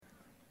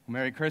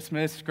Merry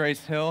Christmas,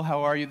 Grace Hill.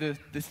 How are you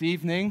this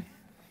evening?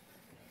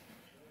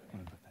 I'm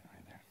going to put that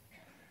right there.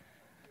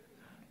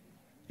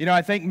 You know,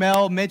 I think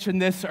Mel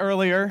mentioned this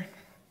earlier.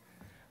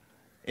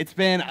 It's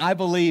been, I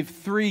believe,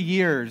 3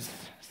 years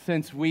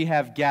since we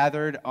have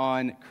gathered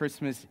on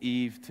Christmas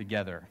Eve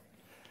together.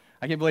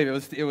 I can't believe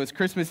it was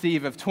Christmas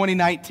Eve of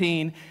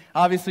 2019.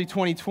 Obviously,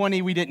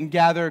 2020, we didn't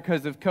gather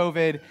because of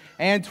COVID.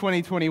 And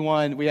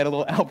 2021, we had a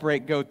little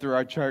outbreak go through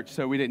our church,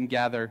 so we didn't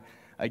gather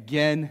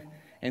again.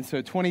 And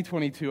so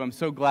 2022, I'm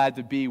so glad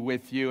to be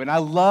with you. And I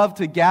love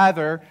to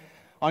gather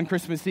on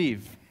Christmas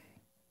Eve.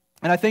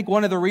 And I think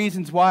one of the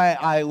reasons why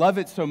I love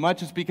it so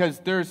much is because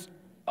there's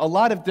a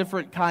lot of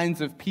different kinds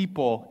of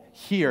people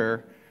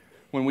here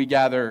when we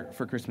gather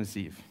for Christmas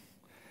Eve.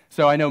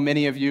 So I know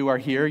many of you are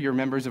here. You're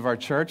members of our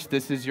church.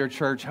 This is your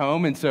church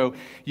home. And so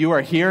you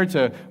are here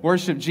to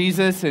worship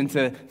Jesus and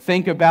to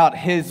think about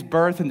His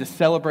birth and to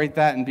celebrate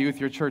that and be with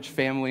your church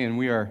family. And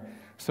we are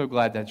so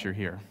glad that you're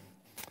here.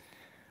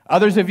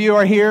 Others of you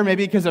are here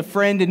maybe because a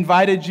friend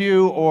invited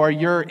you or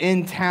you're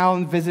in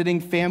town visiting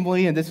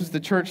family and this is the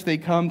church they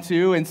come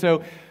to. And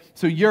so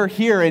you're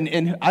here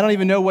and I don't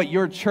even know what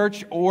your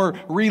church or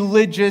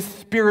religious,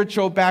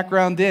 spiritual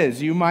background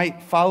is. You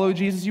might follow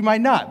Jesus, you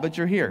might not, but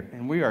you're here.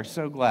 And we are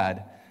so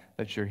glad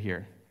that you're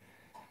here.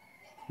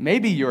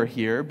 Maybe you're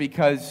here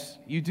because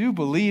you do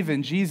believe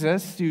in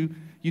Jesus. You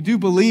do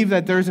believe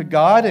that there's a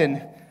God,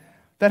 and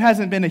that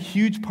hasn't been a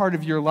huge part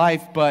of your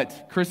life,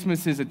 but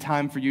Christmas is a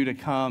time for you to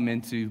come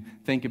and to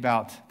think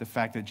about the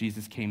fact that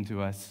Jesus came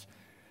to us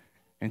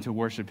and to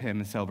worship Him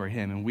and celebrate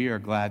Him. And we are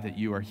glad that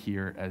you are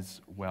here as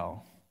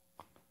well.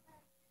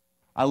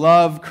 I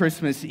love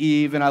Christmas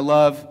Eve, and I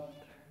love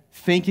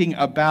thinking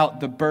about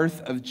the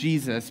birth of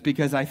Jesus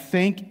because I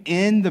think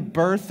in the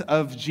birth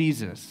of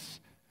Jesus,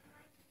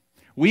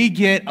 we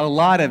get a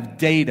lot of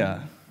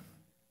data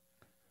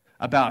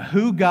about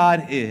who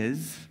God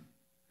is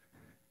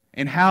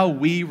and how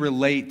we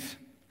relate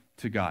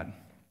to God.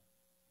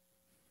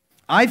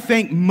 I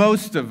think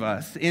most of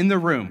us in the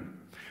room,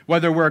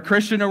 whether we're a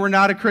Christian or we're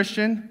not a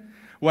Christian,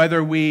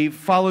 whether we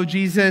follow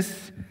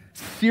Jesus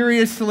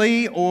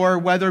seriously or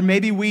whether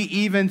maybe we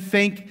even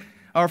think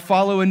or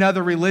follow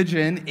another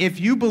religion,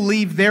 if you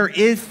believe there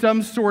is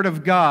some sort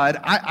of God,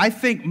 I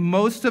think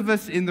most of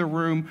us in the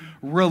room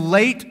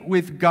relate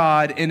with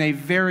God in a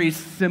very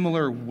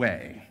similar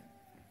way.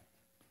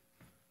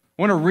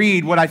 I want to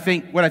read what I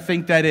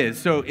think that is.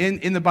 So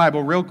in the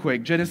Bible, real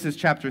quick, Genesis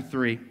chapter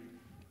 3. I'm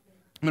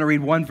going to read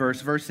one verse,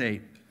 verse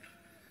 8.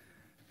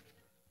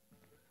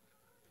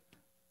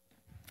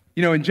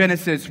 You know, in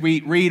Genesis,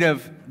 we read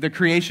of the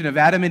creation of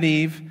Adam and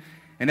Eve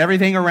and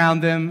everything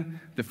around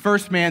them, the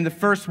first man, the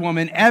first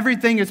woman,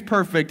 everything is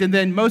perfect. And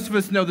then most of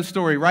us know the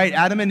story, right?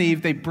 Adam and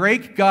Eve, they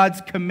break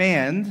God's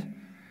command.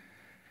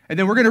 And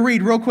then we're going to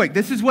read real quick.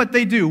 This is what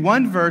they do.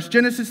 One verse,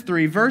 Genesis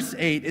 3, verse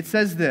 8, it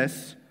says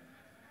this.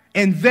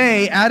 And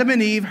they, Adam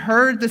and Eve,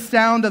 heard the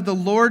sound of the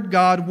Lord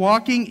God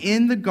walking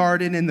in the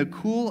garden in the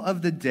cool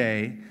of the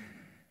day.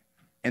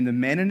 And the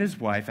man and his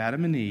wife,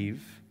 Adam and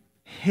Eve,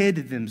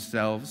 hid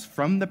themselves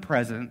from the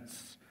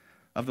presence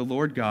of the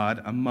Lord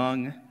God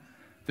among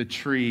the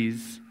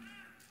trees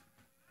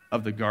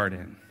of the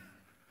garden.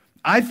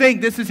 I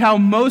think this is how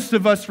most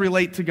of us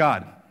relate to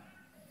God.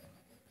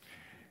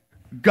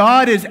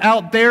 God is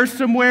out there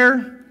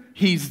somewhere.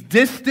 He's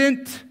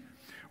distant.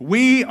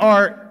 We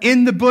are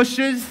in the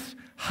bushes,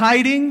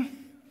 hiding,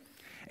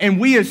 and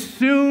we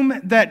assume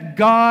that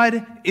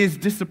God is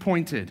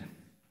disappointed.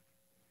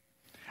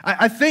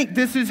 I think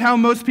this is how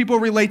most people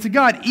relate to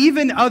God,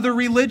 even other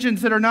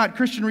religions that are not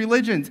Christian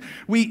religions.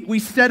 We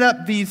set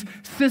up these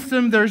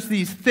systems, there's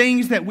these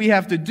things that we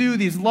have to do,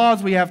 these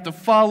laws we have to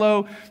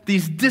follow,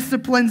 these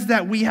disciplines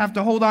that we have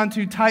to hold on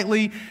to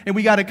tightly, and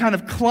we got to kind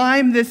of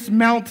climb this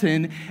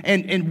mountain,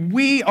 and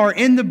we are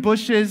in the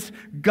bushes.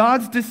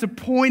 God's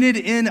disappointed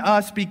in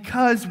us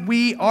because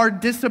we are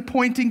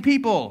disappointing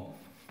people.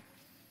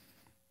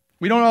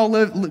 We don't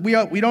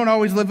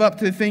always live up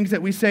to the things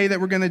that we say that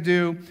we're going to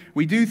do.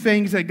 We do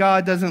things that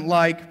God doesn't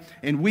like,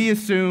 and we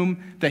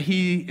assume that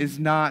He is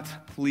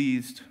not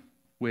pleased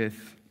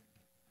with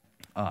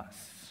us.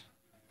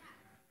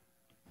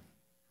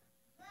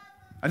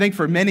 I think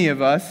for many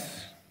of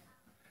us,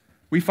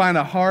 we find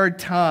a hard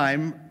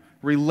time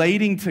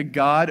relating to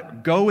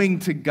God, going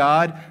to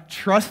God,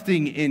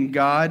 trusting in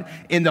God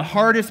in the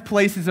hardest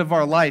places of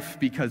our life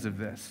because of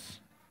this.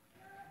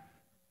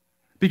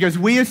 Because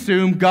we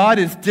assume God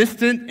is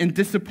distant and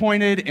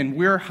disappointed and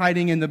we're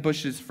hiding in the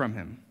bushes from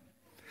Him.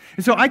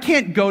 And so I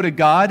can't go to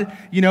God,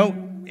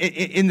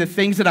 in the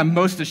things that I'm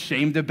most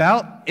ashamed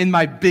about, in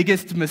my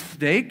biggest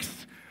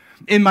mistakes,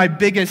 in my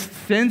biggest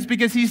sins,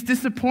 because He's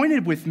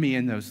disappointed with me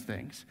in those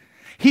things.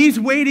 He's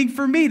waiting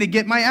for me to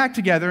get my act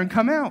together and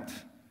come out.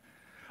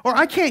 Or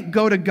I can't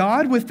go to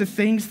God with the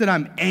things that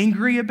I'm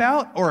angry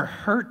about or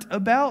hurt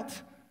about,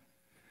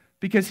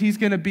 because He's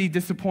going to be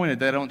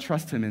disappointed that I don't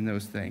trust Him in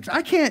those things.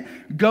 I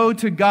can't go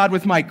to God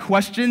with my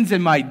questions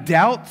and my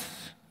doubts.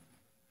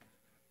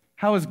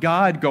 How is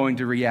God going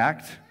to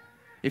react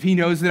if He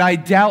knows that I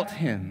doubt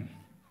Him?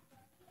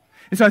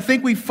 And so I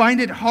think we find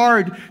it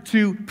hard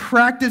to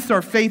practice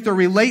our faith or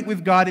relate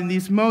with God in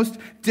these most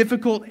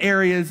difficult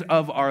areas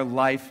of our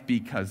life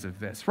because of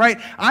this,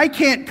 right? I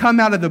can't come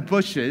out of the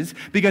bushes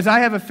because I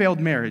have a failed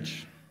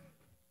marriage.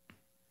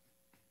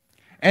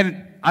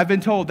 And I've been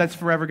told that's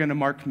forever going to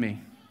mark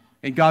me.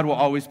 And God will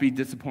always be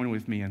disappointed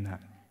with me in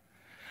that.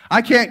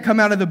 I can't come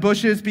out of the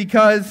bushes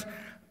because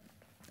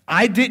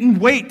I didn't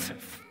wait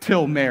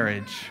till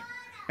marriage.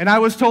 And I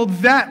was told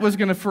that was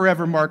going to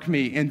forever mark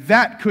me, and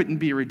that couldn't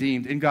be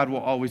redeemed, and God will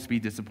always be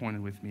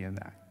disappointed with me in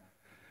that.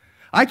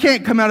 I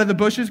can't come out of the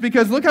bushes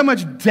because look how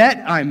much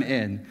debt I'm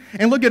in,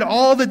 and look at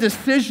all the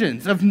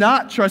decisions of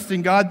not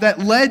trusting God that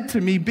led to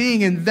me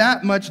being in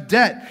that much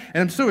debt,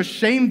 and I'm so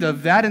ashamed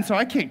of that, and so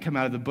I can't come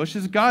out of the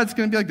bushes. God's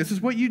going to be like, this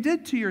is what you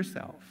did to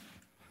yourself.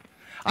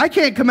 I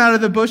can't come out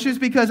of the bushes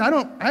because I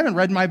haven't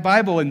read my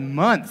Bible in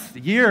months,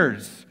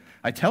 years.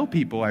 I tell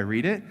people I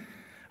read it.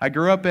 I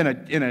grew up in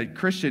a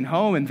Christian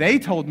home, and they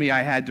told me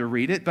I had to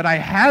read it, but I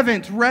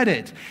haven't read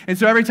it. And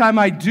so every time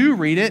I do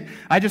read it,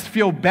 I just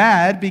feel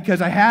bad because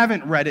I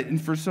haven't read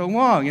it for so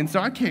long. And so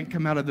I can't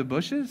come out of the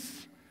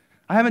bushes.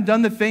 I haven't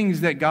done the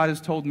things that God has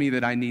told me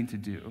that I need to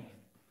do.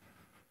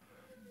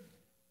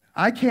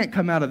 I can't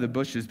come out of the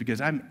bushes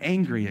because I'm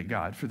angry at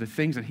God for the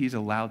things that He's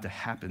allowed to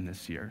happen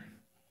this year.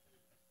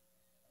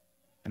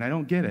 And I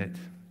don't get it.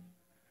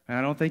 And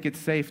I don't think it's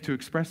safe to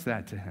express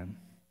that to Him.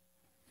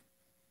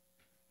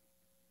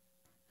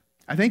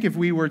 I think if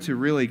we were to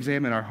really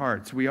examine our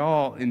hearts, we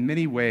all, in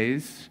many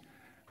ways,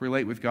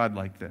 relate with God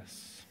like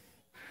this.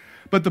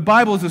 But the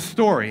Bible is a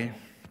story,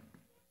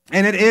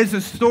 and it is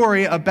a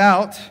story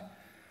about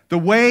the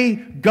way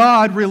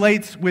God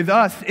relates with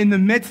us in the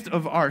midst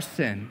of our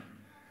sin,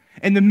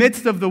 in the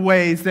midst of the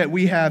ways that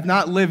we have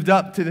not lived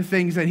up to the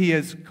things that He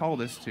has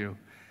called us to.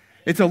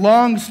 It's a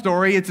long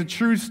story, it's a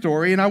true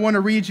story, and I want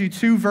to read you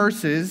 2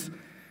 verses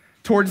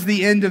towards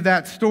the end of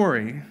that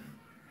story.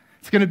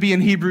 It's going to be in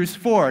Hebrews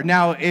 4.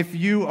 Now, if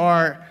you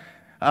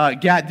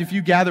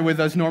gather with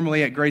us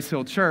normally at Grace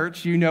Hill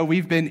Church, you know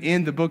we've been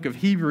in the book of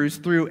Hebrews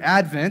through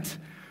Advent.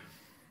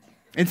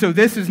 And so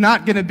this is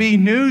not going to be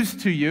news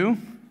to you.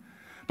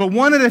 But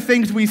one of the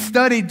things we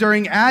studied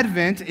during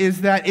Advent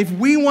is that if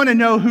we want to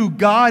know who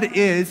God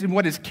is and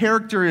what His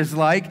character is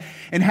like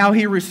and how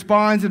He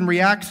responds and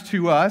reacts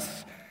to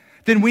us,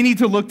 then we need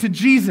to look to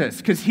Jesus,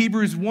 because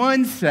Hebrews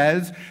 1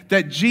 says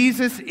that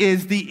Jesus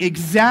is the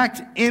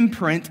exact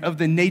imprint of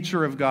the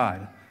nature of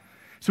God.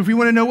 So if we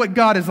want to know what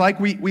God is like,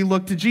 we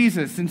look to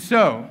Jesus. And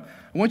so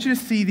I want you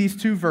to see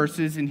these 2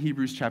 verses in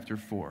Hebrews chapter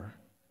 4.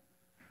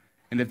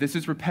 And if this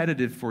is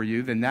repetitive for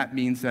you, then that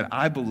means that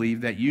I believe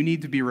that you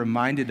need to be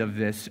reminded of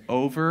this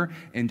over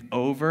and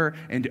over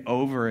and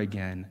over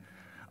again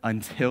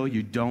until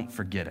you don't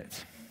forget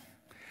it.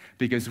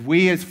 Because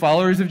we as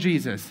followers of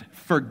Jesus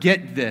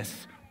forget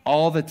this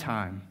all the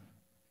time.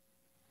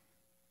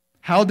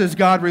 How does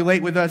God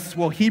relate with us?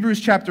 Well,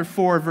 Hebrews chapter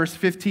 4, verse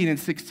 15 and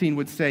 16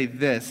 would say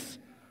this.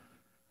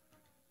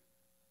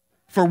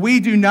 For we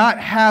do not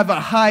have a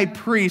high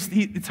priest,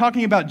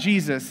 talking about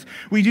Jesus,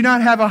 we do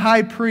not have a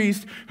high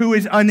priest who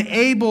is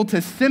unable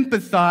to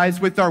sympathize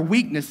with our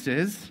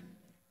weaknesses,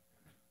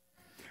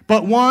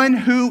 but one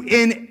who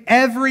in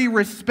every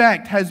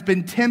respect has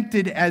been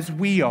tempted as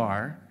we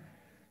are,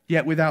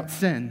 yet without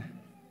sin.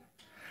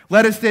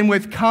 Let us then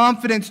with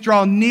confidence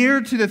draw near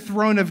to the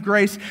throne of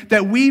grace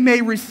that we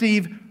may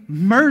receive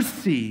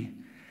mercy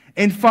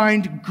and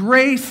find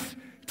grace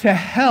to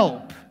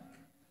help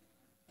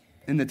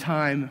in the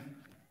time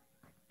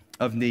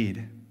of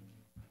need.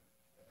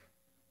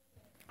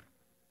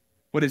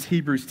 What is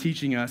Hebrews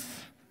teaching us?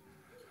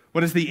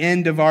 What does the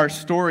end of our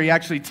story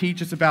actually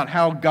teach us about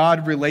how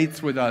God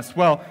relates with us?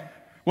 Well,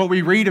 what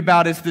we read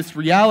about is this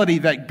reality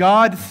that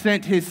God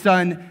sent His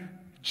Son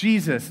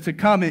Jesus to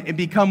come and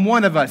become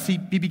one of us. He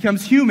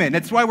becomes human.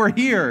 That's why we're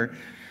here.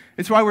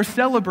 It's why we're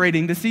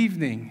celebrating this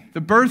evening,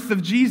 the birth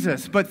of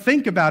Jesus. But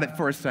think about it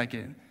for a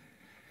second.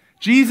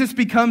 Jesus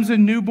becomes a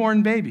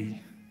newborn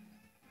baby.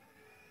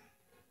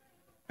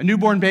 A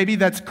newborn baby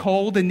that's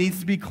cold and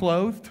needs to be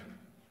clothed.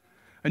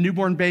 A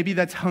newborn baby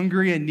that's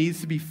hungry and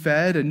needs to be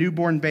fed. A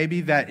newborn baby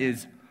that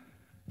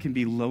can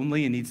be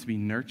lonely and needs to be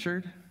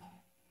nurtured.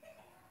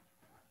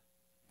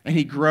 And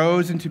He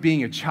grows into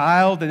being a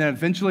child and then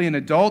eventually an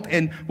adult.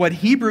 And what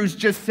Hebrews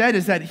just said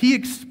is that He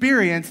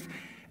experienced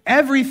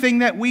everything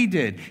that we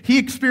did. He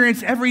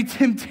experienced every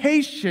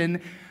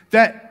temptation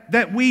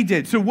that we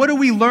did. So what do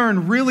we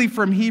learn really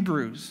from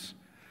Hebrews?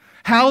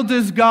 How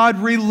does God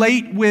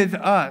relate with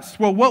us?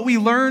 Well, what we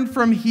learn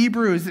from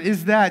Hebrews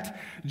is that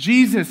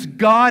Jesus,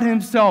 God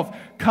Himself,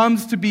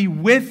 comes to be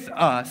with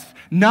us,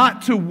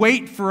 not to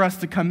wait for us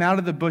to come out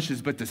of the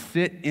bushes, but to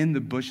sit in the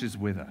bushes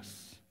with us.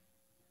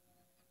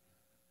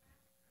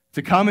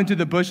 To come into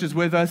the bushes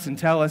with us and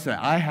tell us that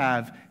I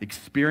have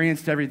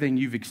experienced everything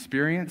you've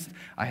experienced.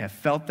 I have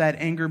felt that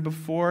anger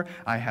before.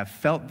 I have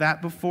felt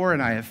that before,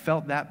 and I have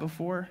felt that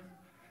before.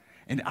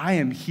 And I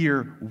am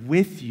here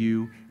with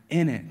you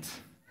in it.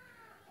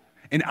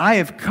 And I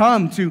have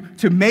come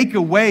to make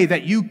a way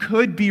that you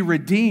could be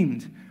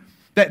redeemed.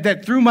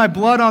 That through my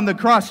blood on the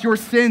cross, your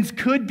sins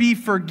could be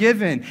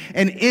forgiven.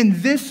 And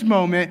in this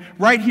moment,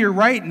 right here,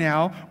 right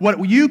now,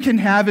 what you can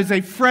have is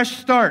a fresh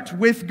start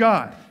with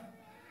God.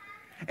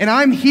 And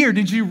I'm here.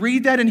 Did you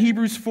read that in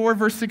Hebrews 4,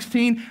 verse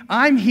 16?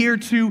 I'm here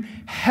to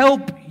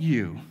help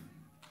you,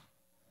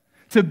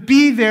 to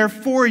be there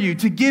for you,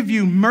 to give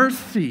you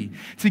mercy,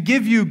 to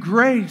give you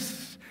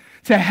grace,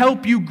 to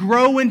help you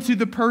grow into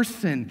the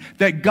person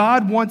that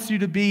God wants you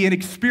to be and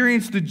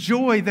experience the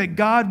joy that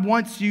God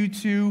wants you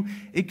to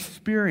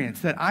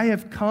experience. That I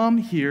have come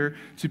here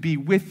to be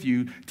with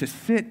you, to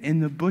sit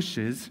in the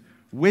bushes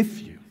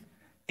with you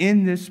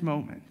in this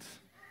moment.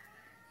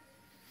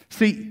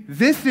 See,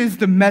 this is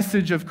the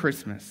message of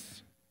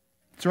Christmas.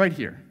 It's right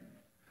here.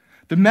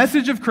 The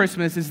message of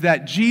Christmas is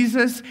that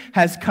Jesus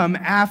has come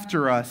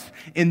after us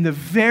in the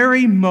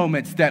very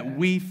moments that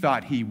we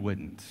thought he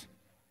wouldn't.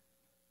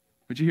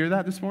 Would you hear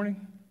that this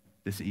morning?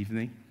 This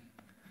evening?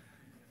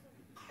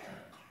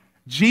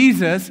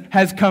 Jesus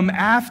has come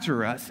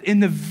after us in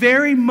the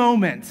very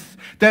moments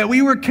that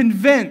we were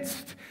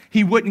convinced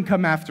he wouldn't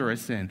come after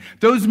us in.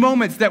 Those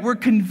moments that we're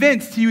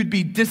convinced he would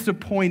be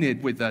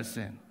disappointed with us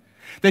in.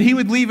 That he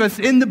would leave us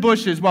in the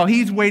bushes while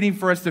he's waiting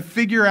for us to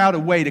figure out a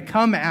way to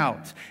come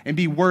out and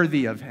be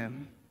worthy of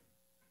him.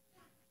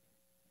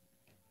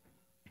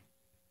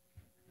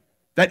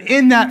 That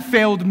in that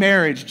failed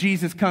marriage,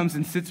 Jesus comes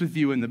and sits with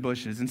you in the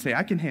bushes and say,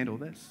 I can handle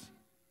this.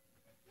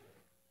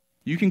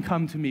 You can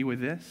come to me with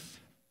this.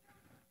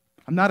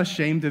 I'm not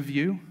ashamed of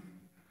you.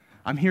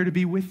 I'm here to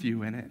be with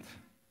you in it.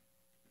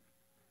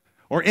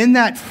 Or in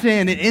that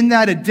sin, in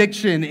that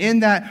addiction, in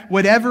that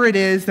whatever it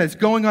is that's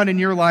going on in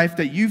your life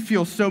that you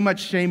feel so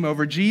much shame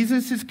over,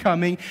 Jesus is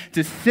coming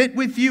to sit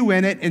with you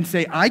in it and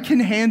say, I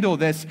can handle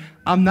this.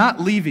 I'm not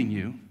leaving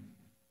you.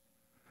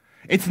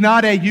 It's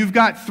not a you've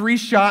got 3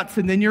 shots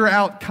and then you're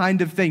out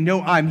kind of thing.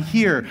 No, I'm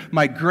here.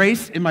 My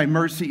grace and my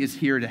mercy is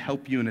here to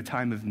help you in a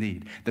time of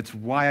need. That's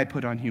why I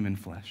put on human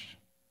flesh.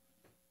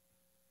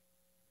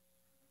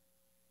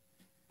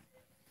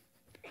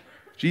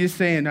 Jesus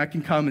saying, I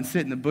can come and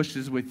sit in the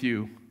bushes with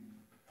you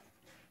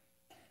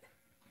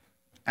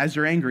as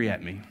you're angry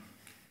at me.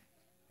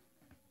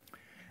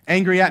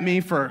 Angry at me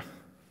because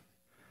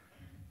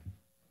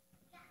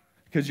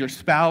your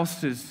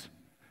spouse is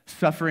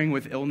suffering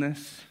with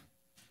illness.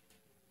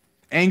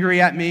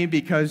 Angry at me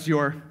because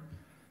your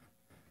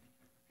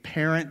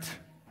parent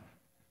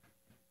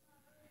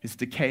is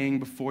decaying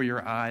before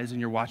your eyes and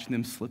you're watching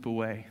them slip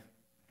away.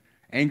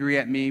 Angry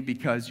at me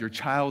because your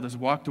child has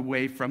walked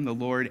away from the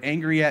Lord.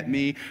 Angry at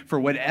me for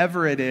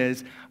whatever it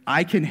is.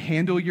 I can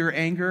handle your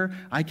anger.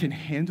 I can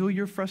handle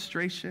your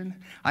frustration.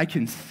 I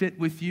can sit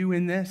with you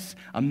in this.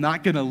 I'm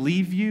not going to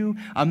leave you.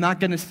 I'm not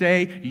going to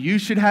say, you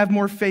should have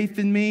more faith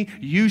in me.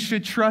 You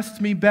should trust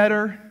me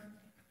better.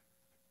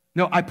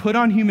 No, I put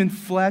on human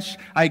flesh.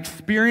 I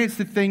experienced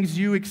the things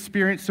you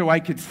experienced so I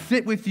could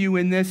sit with you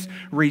in this,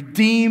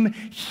 redeem,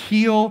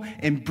 heal,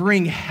 and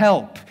bring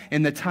help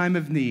in the time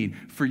of need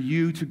for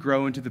you to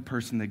grow into the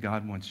person that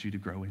God wants you to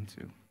grow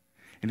into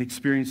and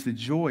experience the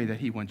joy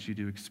that he wants you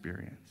to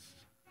experience.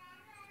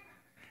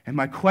 And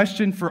my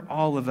question for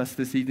all of us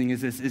this evening is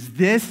this: is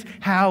this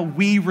how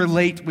we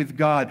relate with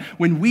God?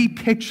 When we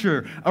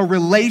picture a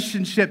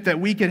relationship that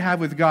we could have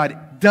with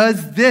God,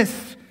 does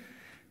this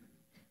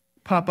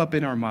pop up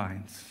in our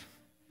minds?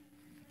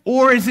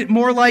 Or is it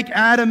more like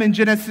Adam in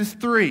Genesis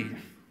 3?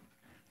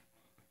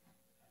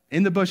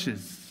 In the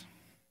bushes.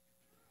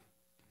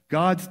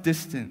 God's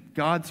distant.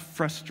 God's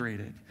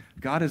frustrated.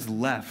 God has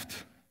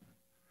left.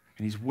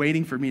 And he's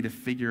waiting for me to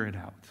figure it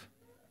out.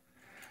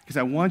 Because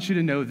I want you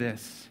to know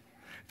this,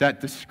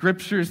 that the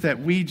scriptures that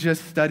we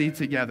just studied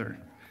together,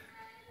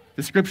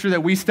 the scripture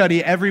that we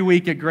study every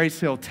week at Grace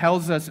Hill,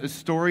 tells us a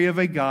story of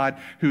a God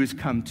who has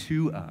come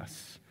to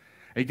us.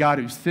 A God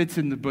who sits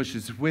in the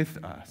bushes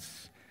with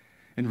us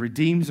and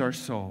redeems our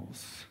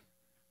souls,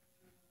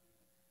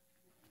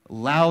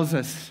 allows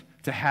us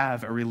to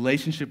have a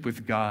relationship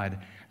with God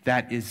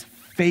that is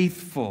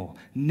faithful,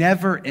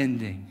 never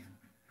ending,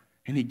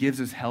 and he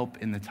gives us help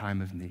in the time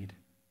of need.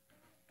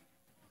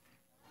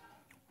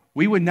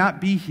 We would not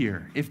be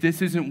here if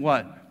this isn't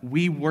what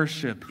we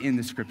worship in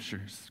the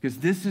scriptures, because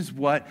this is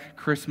what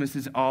Christmas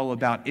is all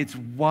about. It's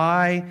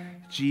why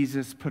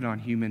Jesus put on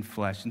human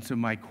flesh. And so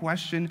my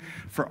question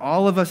for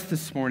all of us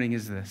this morning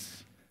is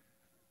this: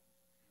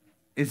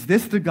 is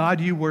this the God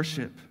you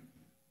worship?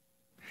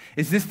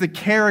 Is this the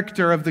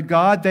character of the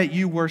God that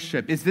you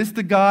worship? Is this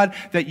the God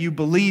that you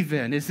believe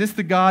in? Is this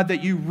the God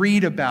that you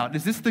read about?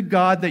 Is this the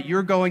God that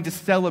you're going to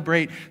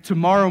celebrate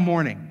tomorrow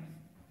morning?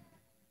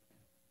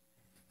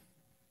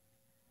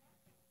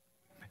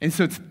 And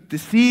so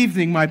this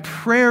evening, my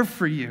prayer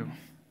for you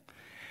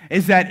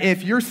is that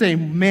if you're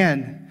saying,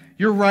 man,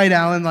 you're right,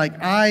 Alan, like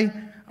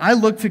I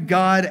look to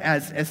God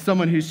as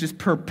someone who's just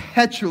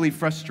perpetually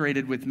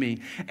frustrated with me,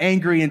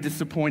 angry and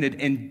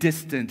disappointed and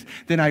distant,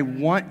 then I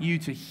want you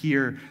to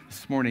hear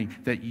this morning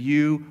that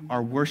you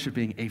are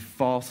worshiping a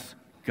false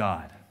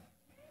God.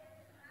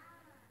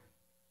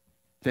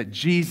 that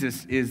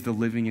Jesus is the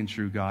living and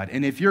true God.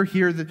 And if you're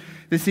here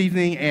this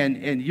evening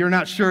and you're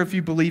not sure if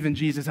you believe in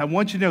Jesus, I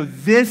want you to know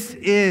this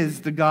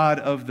is the God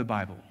of the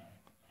Bible.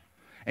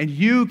 And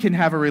you can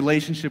have a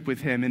relationship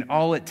with him, and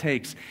all it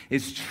takes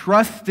is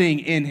trusting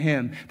in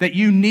him, that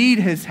you need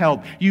his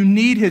help, you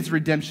need his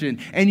redemption,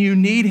 and you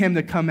need him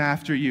to come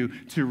after you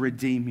to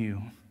redeem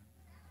you.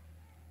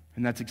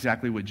 And that's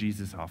exactly what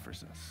Jesus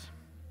offers us.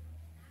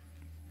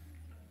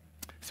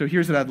 So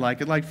here's what I'd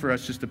like for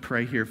us just to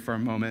pray here for a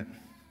moment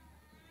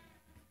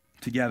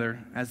together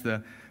as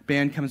the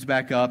band comes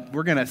back up.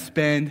 We're going to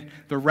spend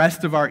the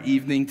rest of our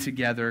evening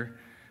together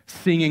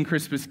singing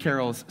Christmas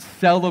carols,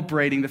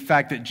 celebrating the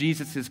fact that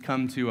Jesus has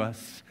come to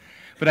us.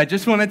 But I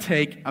just want to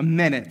take a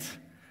minute,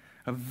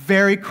 a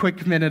very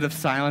quick minute of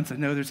silence. I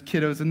know there's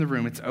kiddos in the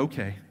room. It's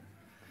okay.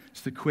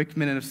 Just a quick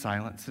minute of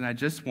silence. And I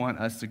just want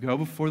us to go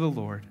before the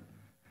Lord.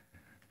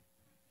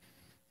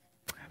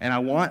 And I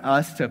want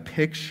us to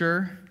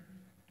picture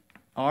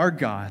our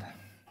God,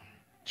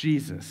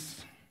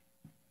 Jesus,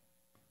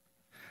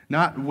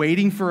 not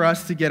waiting for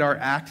us to get our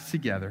act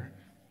together,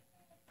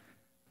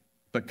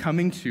 but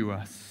coming to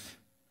us,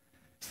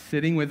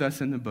 sitting with us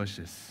in the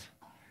bushes,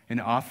 and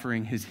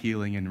offering his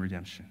healing and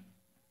redemption.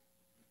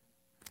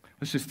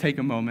 Let's just take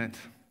a moment.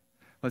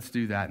 Let's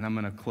do that, and I'm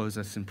going to close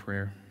us in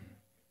prayer.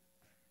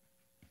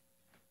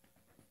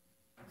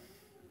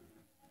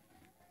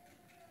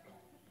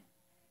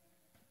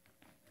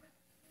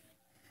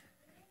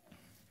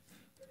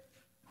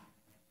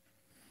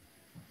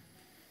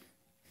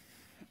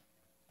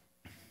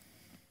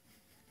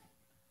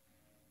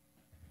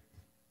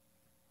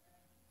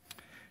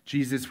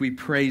 Jesus, we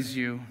praise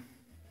you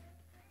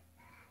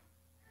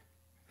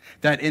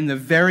that in the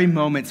very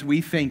moments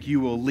we think you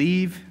will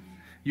leave,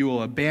 you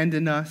will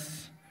abandon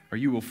us, or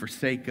you will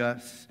forsake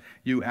us,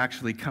 you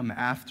actually come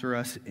after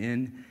us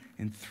in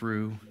and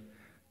through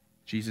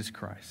Jesus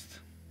Christ.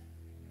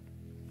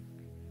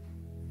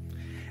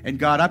 And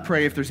God, I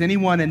pray if there's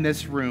anyone in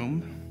this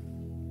room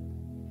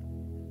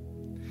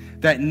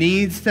that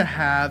needs to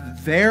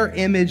have their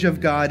image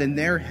of God in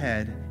their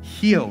head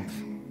healed,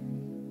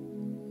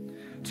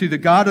 to the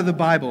God of the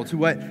Bible, to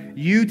what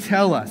you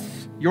tell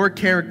us your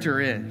character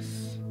is.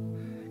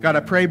 God, I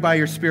pray by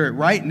your Spirit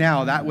right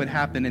now that would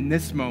happen in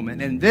this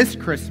moment, and this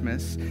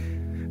Christmas,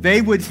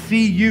 they would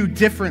see you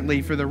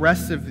differently for the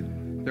rest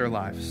of their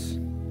lives,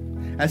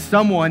 as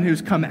someone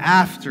who's come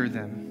after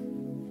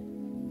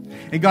them.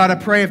 And God, I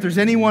pray if there's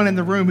anyone in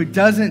the room who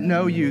doesn't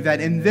know you,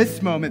 that in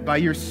this moment, by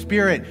your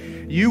Spirit,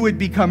 you would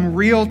become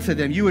real to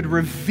them. You would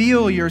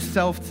reveal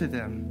yourself to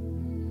them.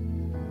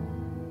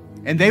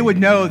 And they would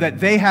know that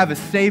they have a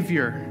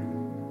Savior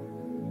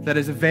that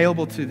is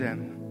available to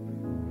them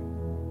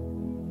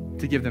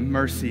to give them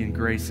mercy and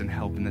grace and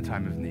help in the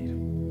time of need.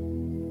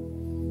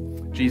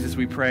 Jesus,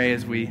 we pray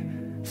as we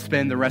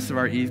spend the rest of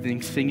our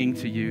evening singing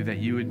to you that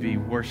you would be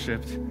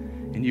worshiped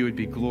and you would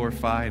be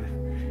glorified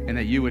and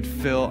that you would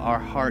fill our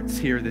hearts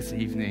here this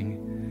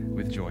evening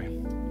with joy.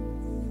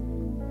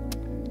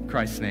 In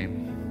Christ's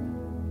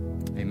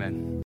name,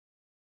 amen.